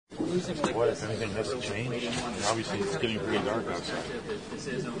What, if anything, has to change? Obviously, it's getting pretty dark outside.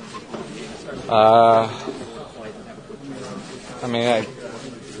 I mean,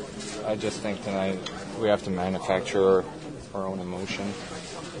 I just think tonight we have to manufacture our own emotion.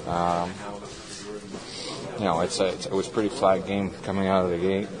 It was a pretty flat game coming out of the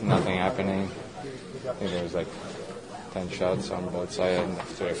gate. Nothing happening. I think there was like 10 shots on both sides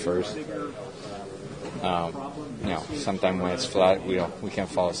after the first. Sometimes when it's flat, we can't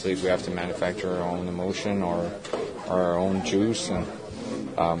fall asleep. We have to manufacture our own emotion or our own juice and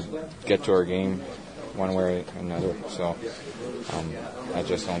get to our game one way or another. So I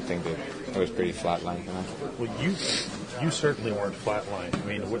just don't think that it was pretty flatline tonight. Well, you certainly weren't flatline. I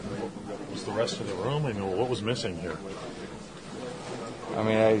mean, what was the rest of the room? I mean, what was missing here? I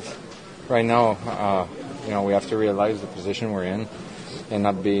mean, right now, we have to realize the position we're in and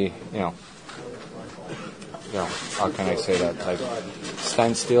not be, how can I say that? Like,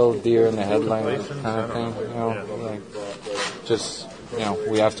 stand still, deer in the headlights kind of thing.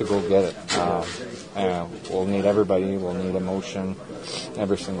 We have to go get it. We'll need everybody. We'll need emotion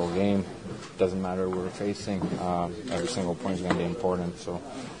every single game. Doesn't matter who we're facing. Every single point is going to be important. So,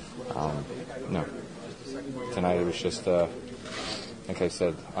 tonight it was just, like I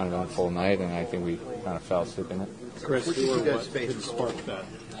said, uneventful night, and I think we kind of fell asleep in it. Kris, what did you guys face to spark that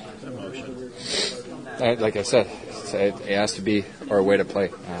emotion? Like I said, it has to be our way to play.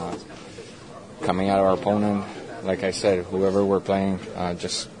 Coming at our opponent, like I said, whoever we're playing,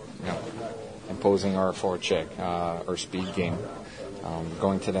 imposing our forecheck, our speed game,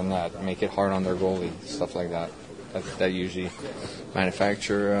 going to the net, make it hard on their goalie, stuff like that. That usually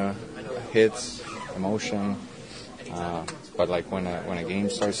manufacture hits, emotion. But like when a game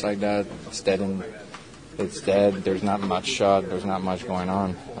starts like that, it's dead. There's not much shot. There's not much going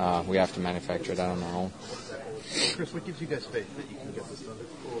on. We have to manufacture that on our own. Kris, what gives you guys faith that you can get this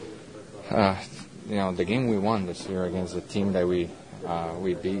done? The game we won this year against the team that we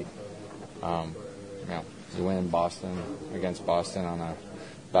beat. You win in Boston against Boston on a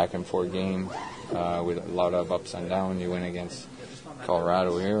back and forth game with a lot of ups and downs. You win against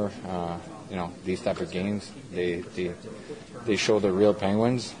Colorado here. These type of games, they show the real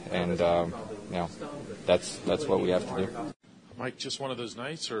Penguins, and that's what we have to do. Mike, just one of those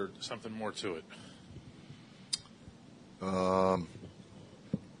nights, or something more to it?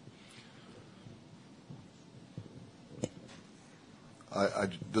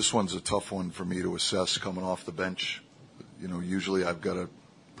 This one's a tough one for me to assess coming off the bench. Usually I've got a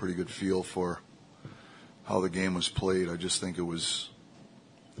pretty good feel for how the game was played. I just think it was,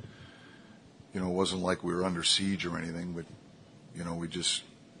 it wasn't like we were under siege or anything, but,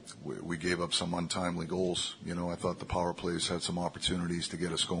 we gave up some untimely goals. I thought the power plays had some opportunities to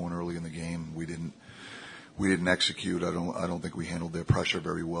get us going early in the game. We didn't execute. I don't think we handled their pressure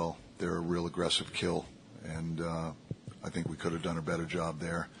very well. They're a real aggressive kill, and I think we could have done a better job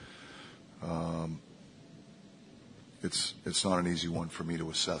there. It's not an easy one for me to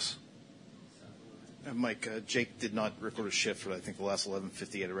assess. Mike, Jake did not record a shift for, I think, the last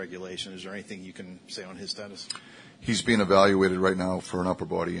 11:58 of regulation. Is there anything you can say on his status? He's being evaluated right now for an upper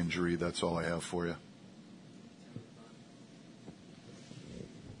body injury. That's all I have for you.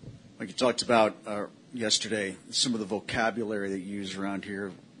 Like you talked about yesterday, some of the vocabulary that you use around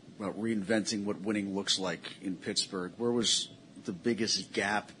here about reinventing what winning looks like in Pittsburgh. Where was the biggest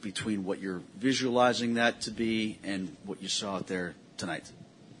gap between what you're visualizing that to be and what you saw out there tonight?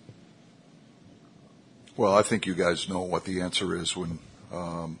 Well, I think you guys know what the answer is when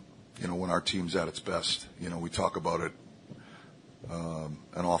our team's at its best. We talk about it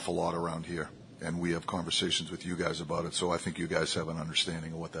an awful lot around here, and we have conversations with you guys about it. So I think you guys have an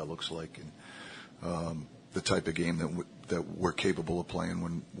understanding of what that looks like and the type of game that we're capable of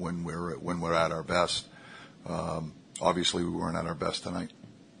playing when we're at our best. Obviously, we weren't at our best tonight.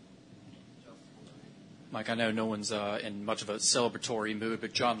 Mike, I know no one's in much of a celebratory mood,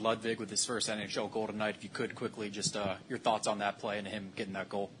 but John Ludwig with his first NHL goal tonight, if you could quickly just your thoughts on that play and him getting that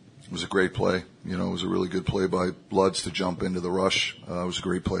goal. It was a great play. It was a really good play by Bloods to jump into the rush. It was a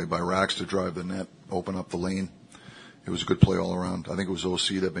great play by Rax to drive the net, open up the lane. It was a good play all around. I think it was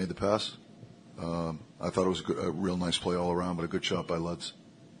OC that made the pass. I thought it was a real nice play all around, but a good shot by Luds.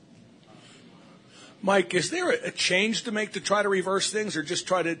 Mike, is there a change to make to try to reverse things, or just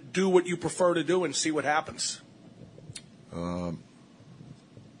try to do what you prefer to do and see what happens?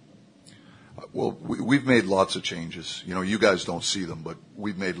 Well, we've made lots of changes. You guys don't see them, but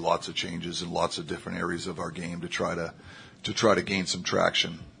we've made lots of changes in lots of different areas of our game to try to gain some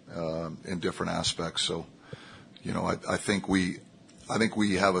traction in different aspects. So, I think we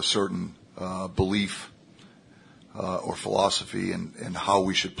have a certain belief or philosophy and how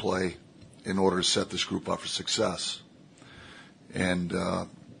we should play in order to set this group up for success. And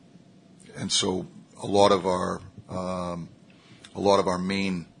so a lot of our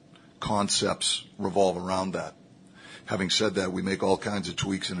main concepts revolve around that. Having said that, we make all kinds of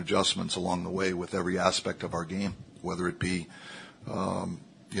tweaks and adjustments along the way with every aspect of our game, whether it be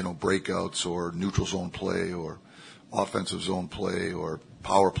breakouts or neutral zone play or offensive zone play or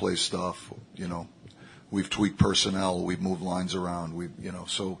power play stuff. We've tweaked personnel, we've moved lines around,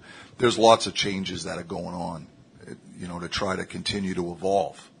 so there's lots of changes that are going on, to try to continue to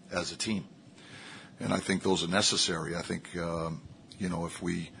evolve as a team. And I think those are necessary. I think, if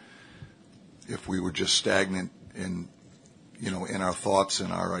we were just stagnant in our thoughts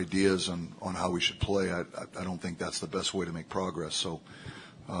and our ideas on how we should play, I don't think that's the best way to make progress. So,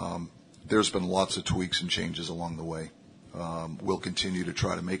 there's been lots of tweaks and changes along the way. We'll continue to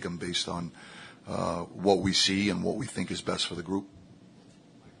try to make them based on what we see and what we think is best for the group.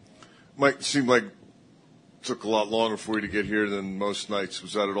 Mike, it seemed like it took a lot longer for you to get here than most nights.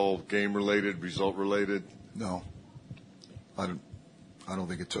 Was that at all game-related, result-related? No. I don't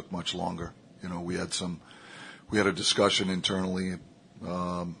think it took much longer. We had a discussion internally.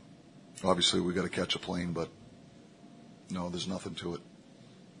 Obviously, we got to catch a plane, but no, there's nothing to it.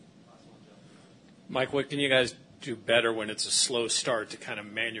 Mike, what can you guys do better when it's a slow start to kind of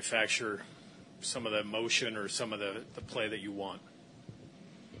manufacture some of the motion or some of the play that you want?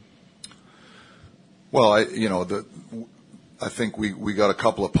 Well, I think we got a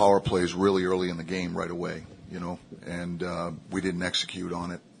couple of power plays really early in the game right away, and we didn't execute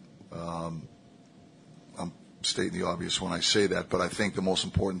on it. I'm stating the obvious when I say that, but I think the most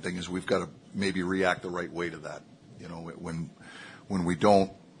important thing is we've got to maybe react the right way to that. When we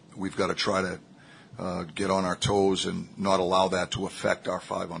don't, we've got to try to get on our toes and not allow that to affect our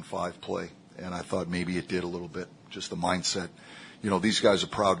 5-on-5 play. And I thought maybe it did a little bit, just the mindset. These guys are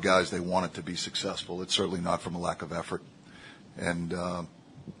proud guys. They want it to be successful. It's certainly not from a lack of effort. And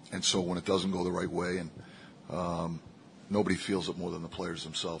so when it doesn't go the right way, and nobody feels it more than the players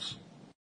themselves.